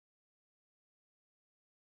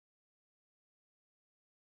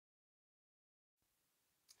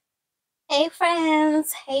Hey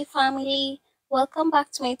friends, hey family, welcome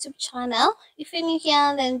back to my YouTube channel. If you're new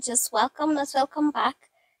here, then just welcome back.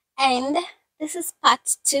 And this is part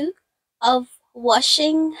two of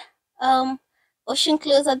um washing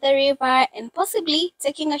clothes at the river and possibly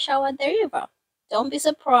taking a shower at the river. Don't be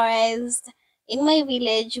surprised. In my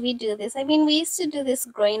village, we do this. I mean, we used to do this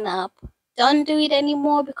growing up. Don't do it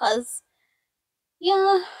anymore because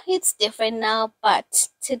yeah, it's different now, but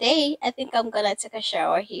today I think I'm gonna take a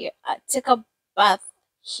shower here. Take a bath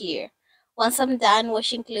here. Once I'm done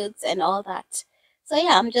washing clothes and all that. So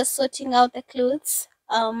yeah, I'm just sorting out the clothes.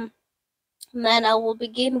 And then I will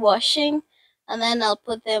begin washing, and then I'll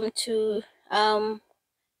put them to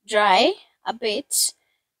dry a bit.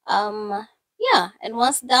 Yeah, and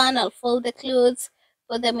once done, I'll fold the clothes,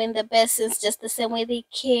 put them in the basins just the same way they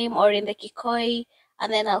came or in the kikoi,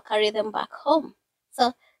 and then I'll carry them back home.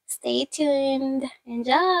 So stay tuned,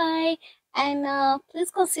 enjoy, and please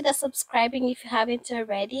consider subscribing if you haven't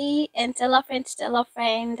already, and tell a friend to tell a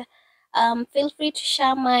friend. Feel free to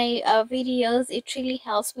share my videos, it really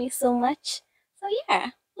helps me so much. So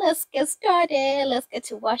yeah, let's get started, let's get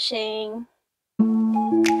to washing.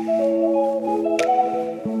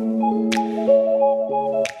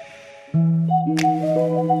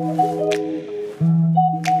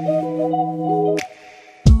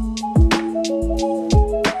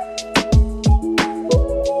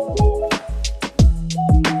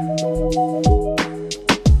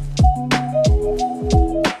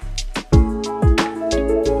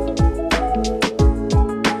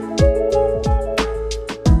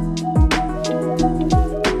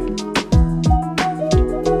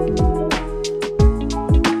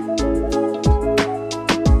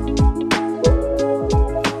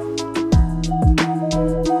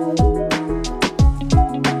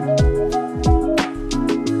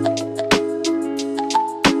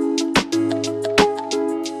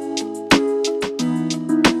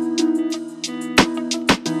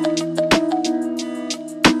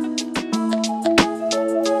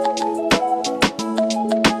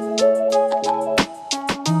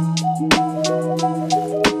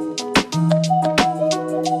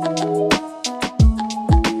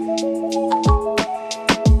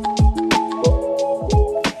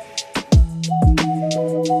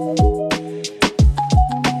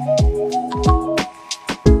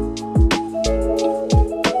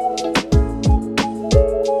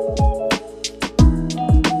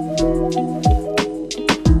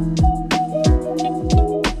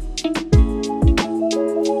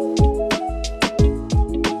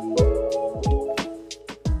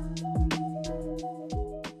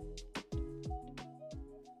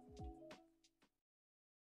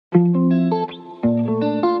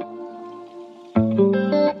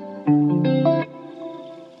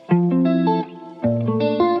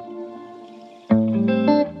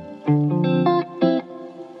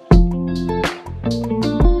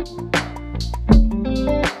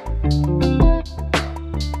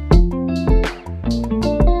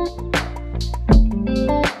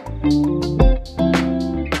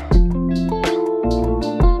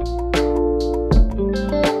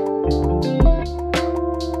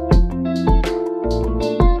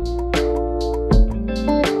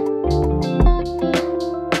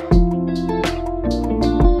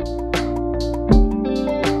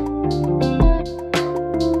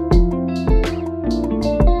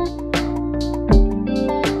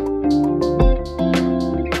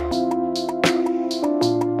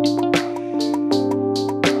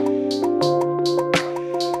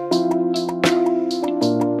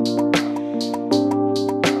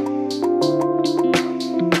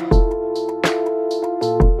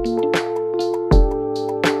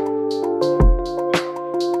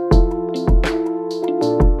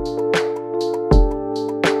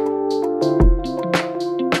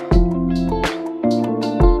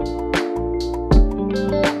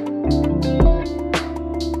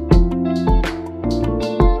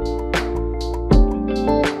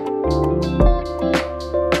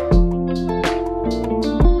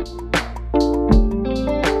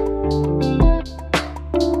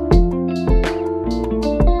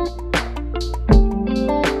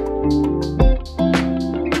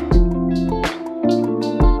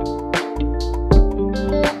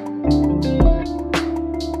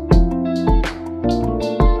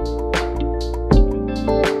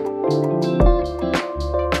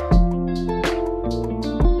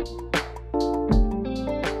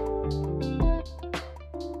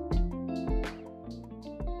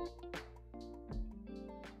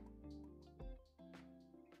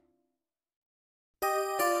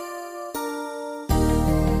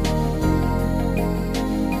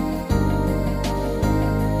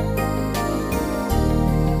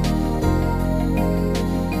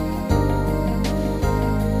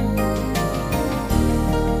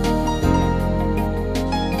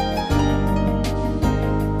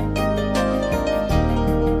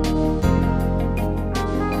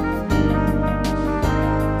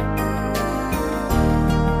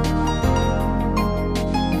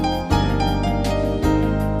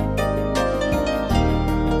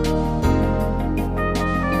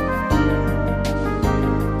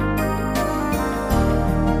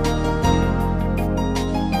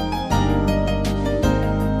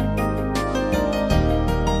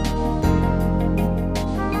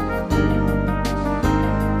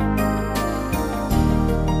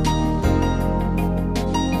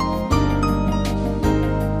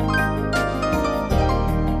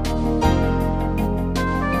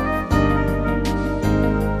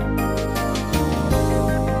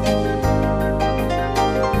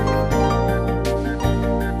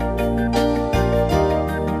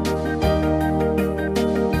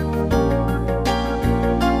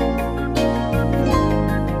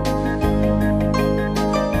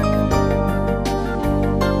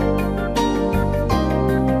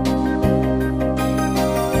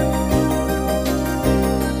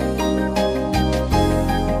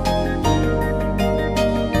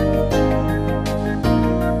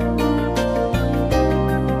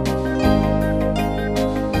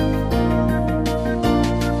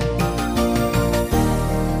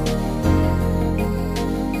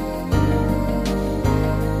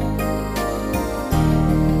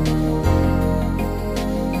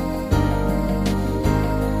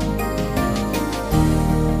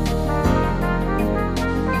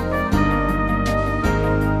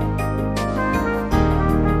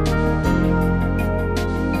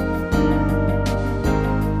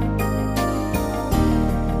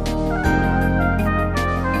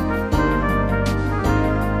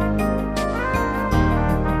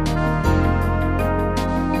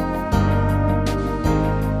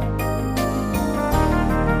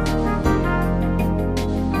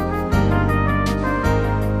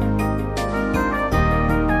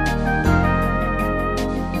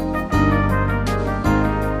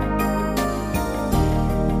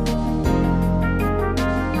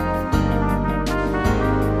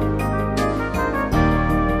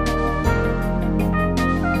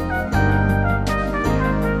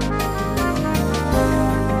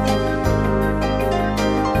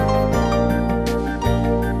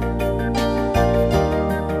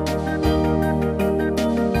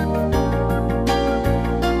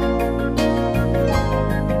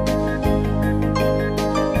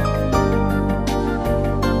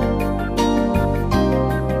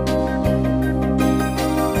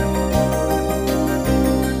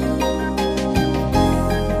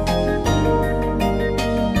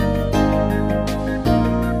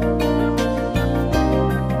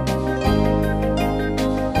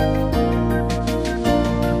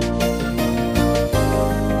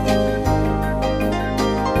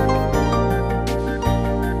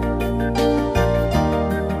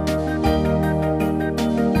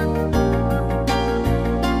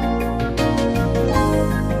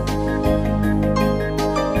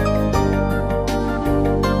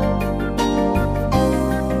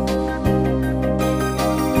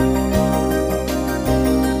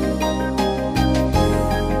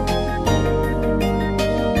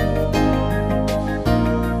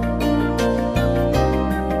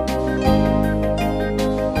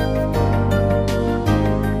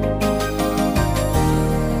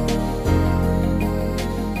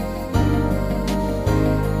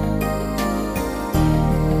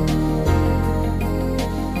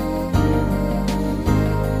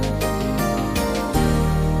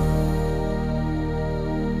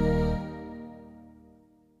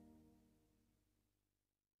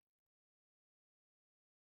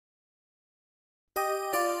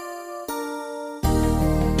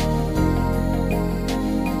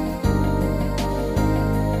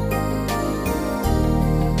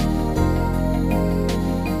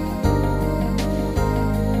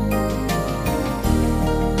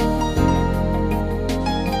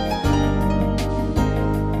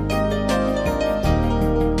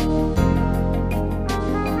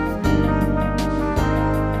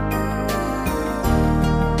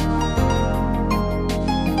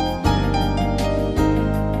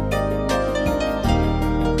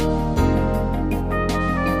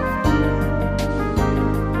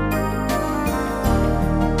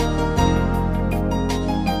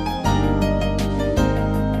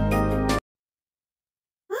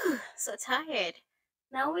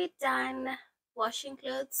 Now we're done washing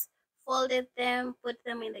clothes, folded them, put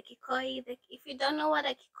them in the kikoi. If you don't know what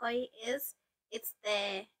a kikoi is, it's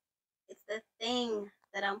the thing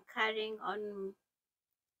that I'm carrying on,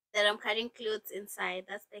 that I'm carrying clothes inside.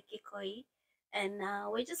 That's the kikoi. And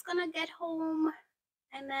we're just gonna get home,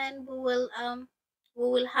 and then we will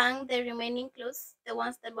hang the remaining clothes, the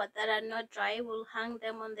ones that are not dry. We'll hang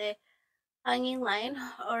them on the hanging line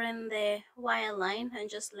or in the wire line and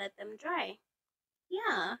just let them dry.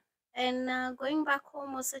 Yeah. And going back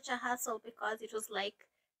home was such a hassle because it was like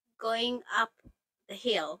going up the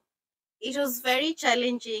hill. It was very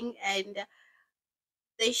challenging, and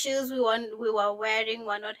the shoes we were wearing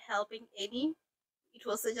were not helping any. It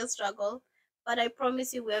was such a struggle, but I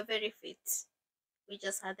promise you we're very fit. We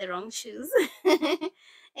just had the wrong shoes.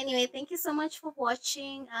 Anyway, thank you so much for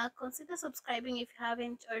watching. Consider subscribing if you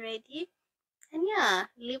haven't already. And yeah,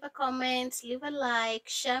 leave a comment, leave a like,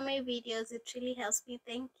 share my videos. It really helps me.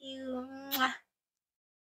 Thank you. Mwah.